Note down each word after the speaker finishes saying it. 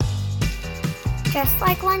Just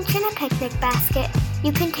like lunch in a picnic basket,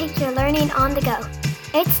 you can take your learning on the go.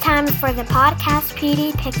 It's time for the Podcast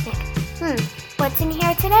PD Picnic. What's in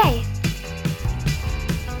here today?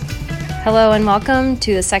 Hello and welcome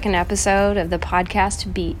to the second episode of the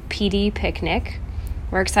Podcast PD Picnic.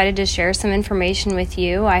 We're excited to share some information with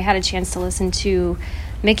you. I had a chance to listen to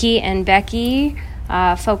Mickey and Becky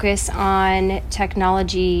focus on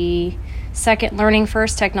technology second, learning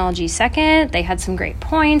first, technology second. They had some great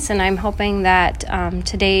points, and I'm hoping that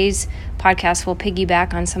today's podcast will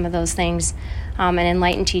piggyback on some of those things and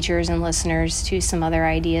enlighten teachers and listeners to some other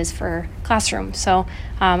ideas for classroom. So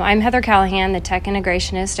I'm Heather Callahan, the tech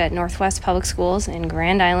integrationist at Northwest Public Schools in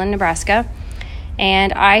Grand Island, Nebraska.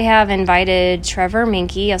 And I have invited Trevor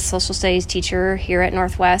Minke, a social studies teacher here at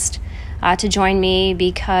Northwest, to join me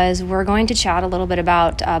because we're going to chat a little bit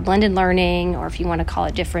about blended learning, or if you want to call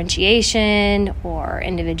it differentiation, or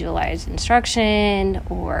individualized instruction,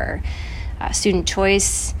 or student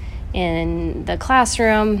choice in the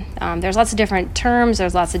classroom. There's lots of different terms,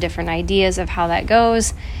 there's lots of different ideas of how that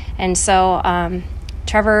goes. And so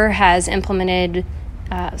Trevor has implemented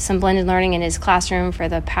some blended learning in his classroom for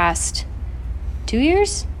the past 2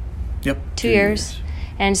 years? Yep. 2 years.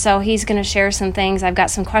 And so he's going to share some things. I've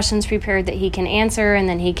got some questions prepared that he can answer, and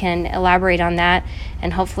then he can elaborate on that.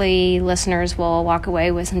 And hopefully listeners will walk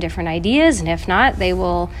away with some different ideas. And if not, we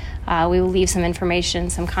will leave some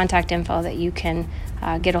information, some contact info that you can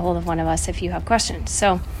get a hold of one of us if you have questions.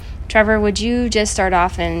 So, Trevor, would you just start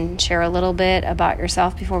off and share a little bit about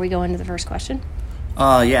yourself before we go into the first question?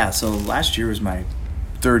 Yeah, so last year was my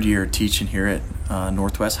third year teaching here at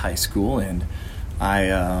Northwest High School, and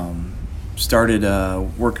I started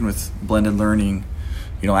working with blended learning,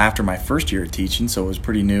 after my first year of teaching, so I was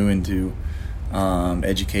pretty new into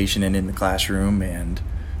education and in the classroom. And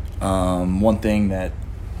one thing that,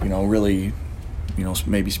 really,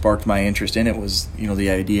 maybe sparked my interest in it was, the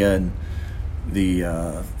idea and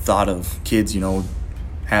the thought of kids,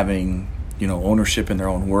 having, ownership in their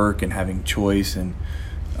own work and having choice and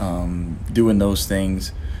doing those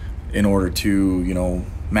things in order to,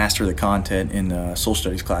 master the content in the social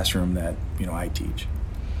studies classroom that, I teach.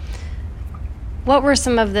 What were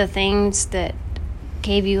some of the things that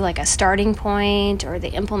gave you like a starting point, or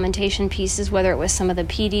the implementation pieces, whether it was some of the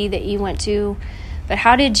PD that you went to, but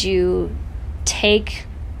how did you take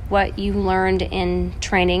what you learned in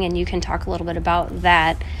training, and you can talk a little bit about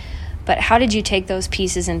that, but how did you take those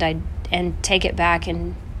pieces and take it back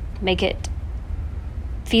and make it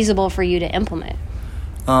feasible for you to implement?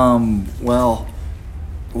 Well,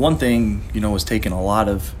 one thing, was taking a lot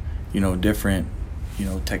of, different,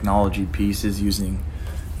 technology pieces, using,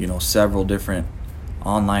 several different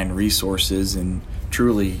online resources, and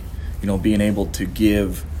truly, being able to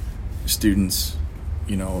give students,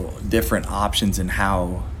 different options in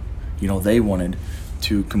how, they wanted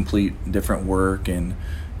to complete different work and,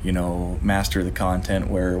 master the content,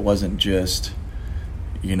 where it wasn't just,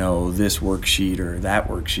 this worksheet or that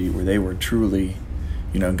worksheet, where they were truly,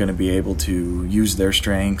 going to be able to use their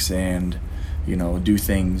strengths and, do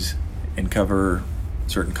things and cover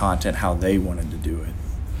certain content how they wanted to do it.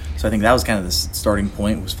 So I think that was kind of the starting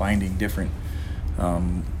point, was finding different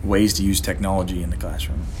ways to use technology in the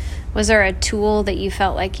classroom. Was there a tool that you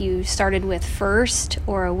felt like you started with first,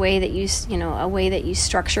 or a way that you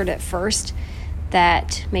structured it first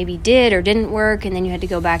that maybe did or didn't work, and then you had to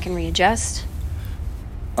go back and readjust?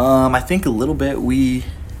 I think a little bit. We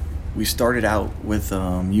started out with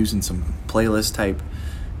using some playlist type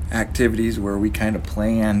activities where we kind of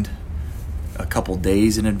planned a couple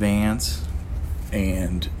days in advance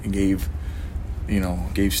and gave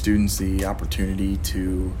students the opportunity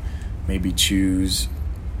to maybe choose,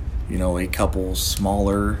 a couple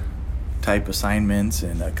smaller type assignments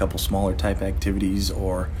and a couple smaller type activities,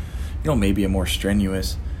 or, maybe a more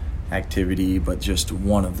strenuous activity, but just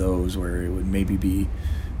one of those where it would maybe be,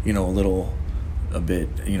 a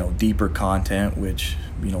bit, deeper content, which,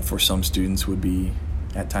 for some students would be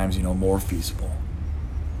at times, more feasible.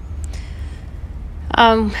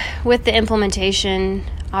 With the implementation,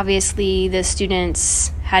 obviously the students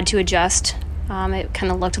had to adjust. It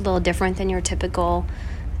kind of looked a little different than your typical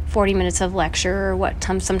 40 minutes of lecture, or what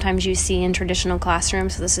sometimes you see in traditional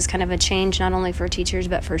classrooms. So this is kind of a change not only for teachers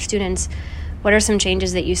but for students. What are some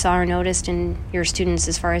changes that you saw or noticed in your students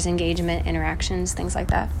as far as engagement, interactions, things like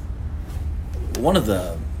that? One of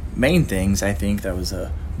the main things I think that was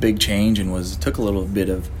a big change and took a little bit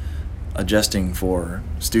of adjusting for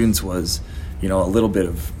students was, a little bit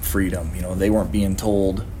of freedom. They weren't being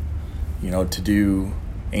told, to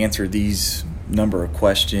answer these number of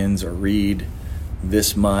questions or read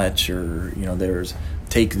this much, or, there's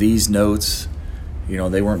take these notes,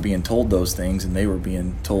 they weren't being told those things, and they were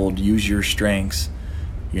being told, use your strengths,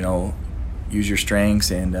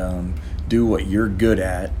 and do what you're good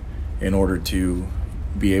at in order to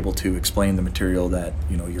be able to explain the material that,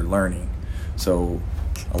 you're learning. So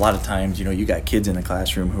a lot of times, you got kids in the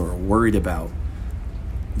classroom who are worried about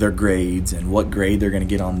their grades and what grade they're going to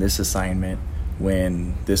get on this assignment,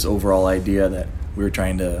 when this overall idea that we were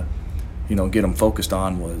trying to, get them focused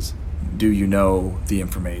on was, do you know the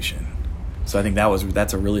information? So I think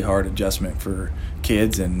that's a really hard adjustment for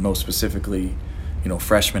kids, and most specifically,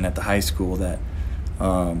 freshmen at the high school that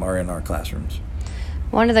are in our classrooms.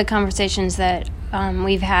 One of the conversations that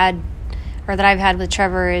we've had, or that I've had with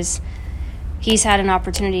Trevor, is he's had an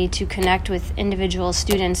opportunity to connect with individual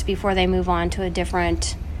students before they move on to a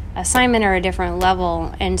different assignment or a different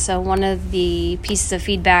level. And so one of the pieces of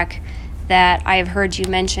feedback that I have heard you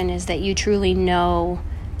mention is that you truly know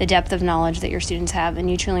the depth of knowledge that your students have, and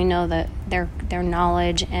you truly know that their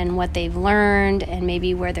knowledge and what they've learned and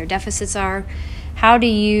maybe where their deficits are.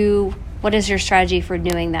 What is your strategy for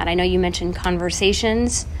doing that? I know you mentioned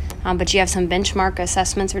conversations, but you have some benchmark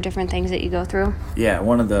assessments or different things that you go through? Yeah,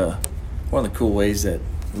 one of the cool ways that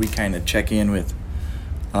we kind of check in with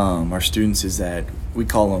our students is that we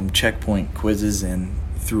call them checkpoint quizzes, and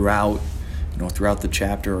throughout the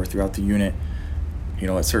chapter or throughout the unit,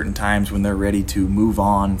 at certain times when they're ready to move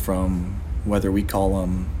on from, whether we call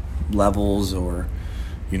them levels or,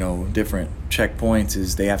 different checkpoints,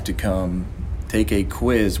 is they have to come take a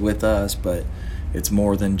quiz with us, but it's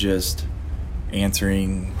more than just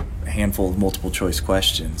answering a handful of multiple choice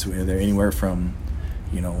questions. They're anywhere from,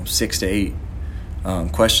 6 to 8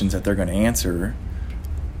 questions that they're going to answer,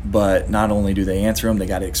 but not only do they answer them, they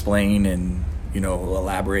got to explain and,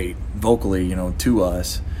 elaborate vocally, to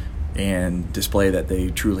us, and display that they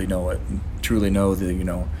truly know it, truly know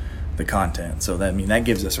the content. So that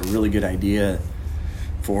gives us a really good idea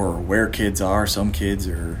for where kids are. Some kids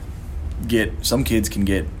can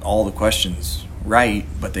get all the questions right,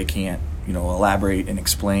 but they can't, elaborate and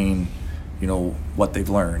explain, what they've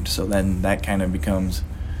learned. So then that kind of becomes,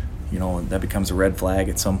 a red flag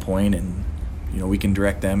at some point, and, we can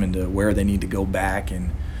direct them into where they need to go back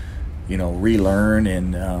and, relearn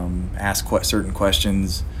and ask certain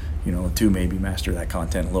questions, to maybe master that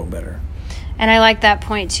content a little better. And I like that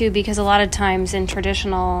point too, because a lot of times in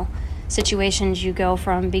traditional situations, you go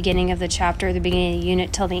from beginning of the chapter, the beginning of the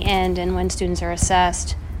unit, till the end, and when students are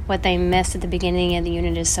assessed, what they missed at the beginning of the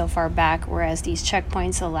unit is so far back, whereas these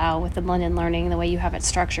checkpoints allow, with the blended learning, the way you have it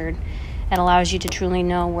structured, it allows you to truly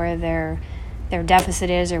know where their deficit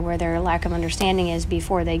is or where their lack of understanding is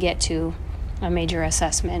before they get to a major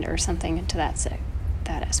assessment or something to that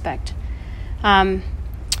aspect.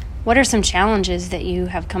 What are some challenges that you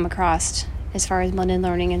have come across as far as blended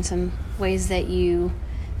learning, and some ways that you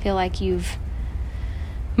feel like you've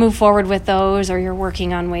moved forward with those, or you're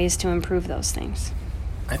working on ways to improve those things?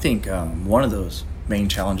 I think one of those main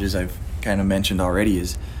challenges I've kind of mentioned already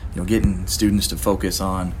is, getting students to focus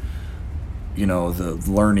on, the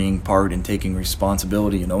learning part and taking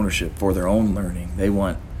responsibility and ownership for their own learning. They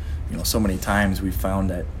want, so many times we've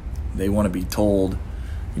found that they want to be told,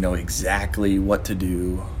 exactly what to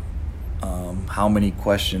do, how many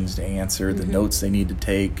questions to answer, the notes they need to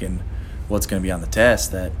take, and what's going to be on the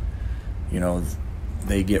test, that,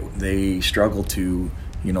 they struggle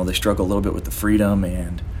a little bit with the freedom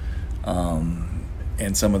and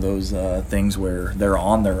some of those things where they're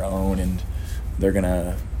on their own, and they're going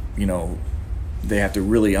to, they have to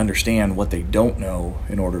really understand what they don't know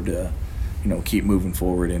in order to, keep moving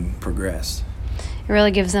forward and progress. It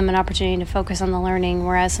really gives them an opportunity to focus on the learning,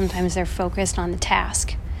 whereas sometimes they're focused on the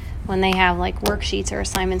task. When they have like worksheets or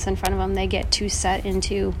assignments in front of them, they get too set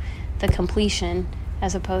into the completion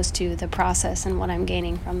as opposed to the process and what I'm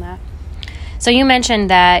gaining from that. So you mentioned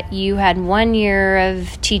that you had 1 year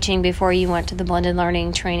of teaching before you went to the blended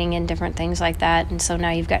learning training and different things like that, and so now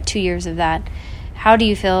you've got 2 years of that. How do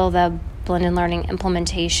you feel the blended learning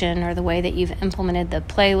implementation, or the way that you've implemented the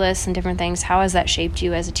playlists and different things, how has that shaped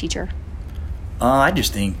you as a teacher? I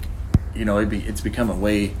just think, it's become a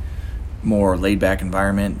way more laid-back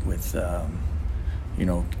environment with,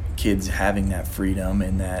 kids having that freedom,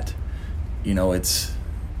 and that, it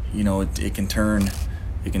can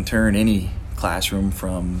turn any classroom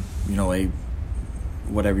from, a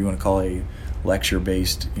whatever you want to call a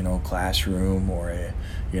lecture-based, classroom, or a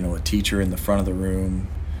teacher in the front of the room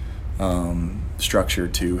structure,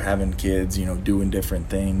 to having kids, doing different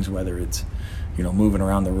things, whether it's, moving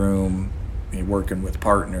around the room, working with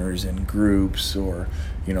partners and groups, or,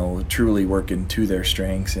 truly working to their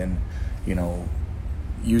strengths and,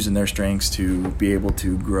 using their strengths to be able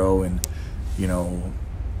to grow and,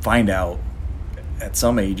 find out at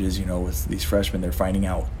some ages, with these freshmen, they're finding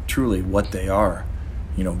out truly what they are,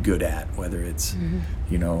 good at, whether it's,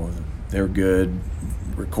 they're good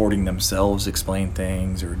recording themselves explain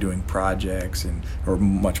things or doing projects or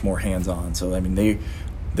much more hands-on. So,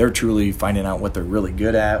 they're truly finding out what they're really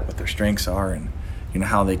good at, what their strengths are, and,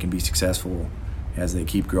 how they can be successful as they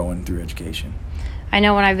keep growing through education. I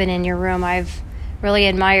know when I've been in your room, I've really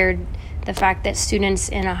admired the fact that students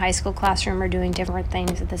in a high school classroom are doing different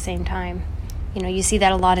things at the same time. You see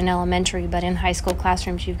that a lot in elementary, but in high school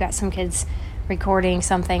classrooms, you've got some kids recording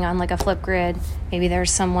something on like a Flipgrid. Maybe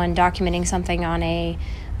there's someone documenting something on a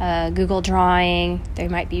Google Drawing. They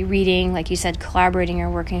might be reading, like you said, collaborating or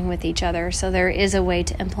working with each other. So there is a way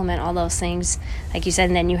to implement all those things, like you said,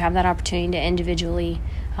 and then you have that opportunity to individually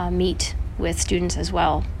meet with students as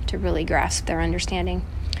well to really grasp their understanding.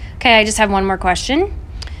 Okay, I just have one more question.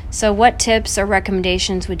 So what tips or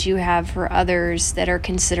recommendations would you have for others that are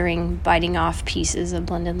considering biting off pieces of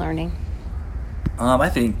blended learning? I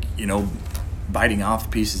think, biting off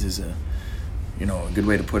pieces is a good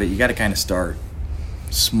way to put it. You got to kind of start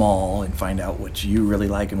small and find out what you really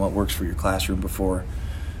like and what works for your classroom before,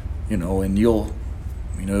 and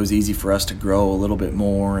it was easy for us to grow a little bit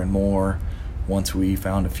more and more once we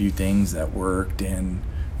found a few things that worked and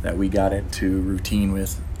that we got into routine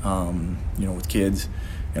with, with kids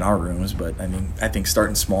in our rooms. But I think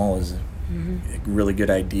starting small is a really good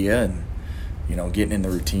idea, and getting in the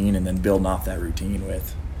routine and then building off that routine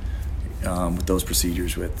with those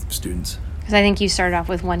procedures with students. Because I think you started off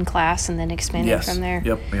with one class and then expanded from there.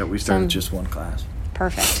 Yep, we started with just one class.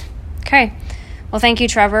 Perfect. Okay. Well, thank you,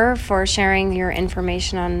 Trevor, for sharing your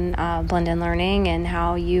information on blended learning and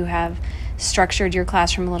how you have structured your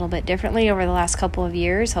classroom a little bit differently over the last couple of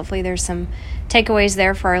years. Hopefully there's some takeaways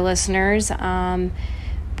there for our listeners.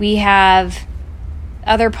 We have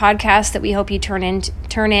other podcasts that we hope you tune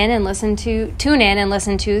in and listen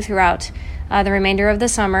to throughout the remainder of the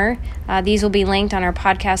summer. These will be linked on our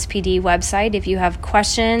Podcast PD website. If you have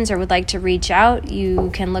questions or would like to reach out, you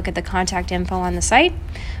can look at the contact info on the site.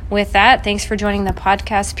 With that, thanks for joining the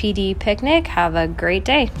Podcast PD Picnic. Have a great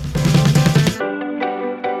day.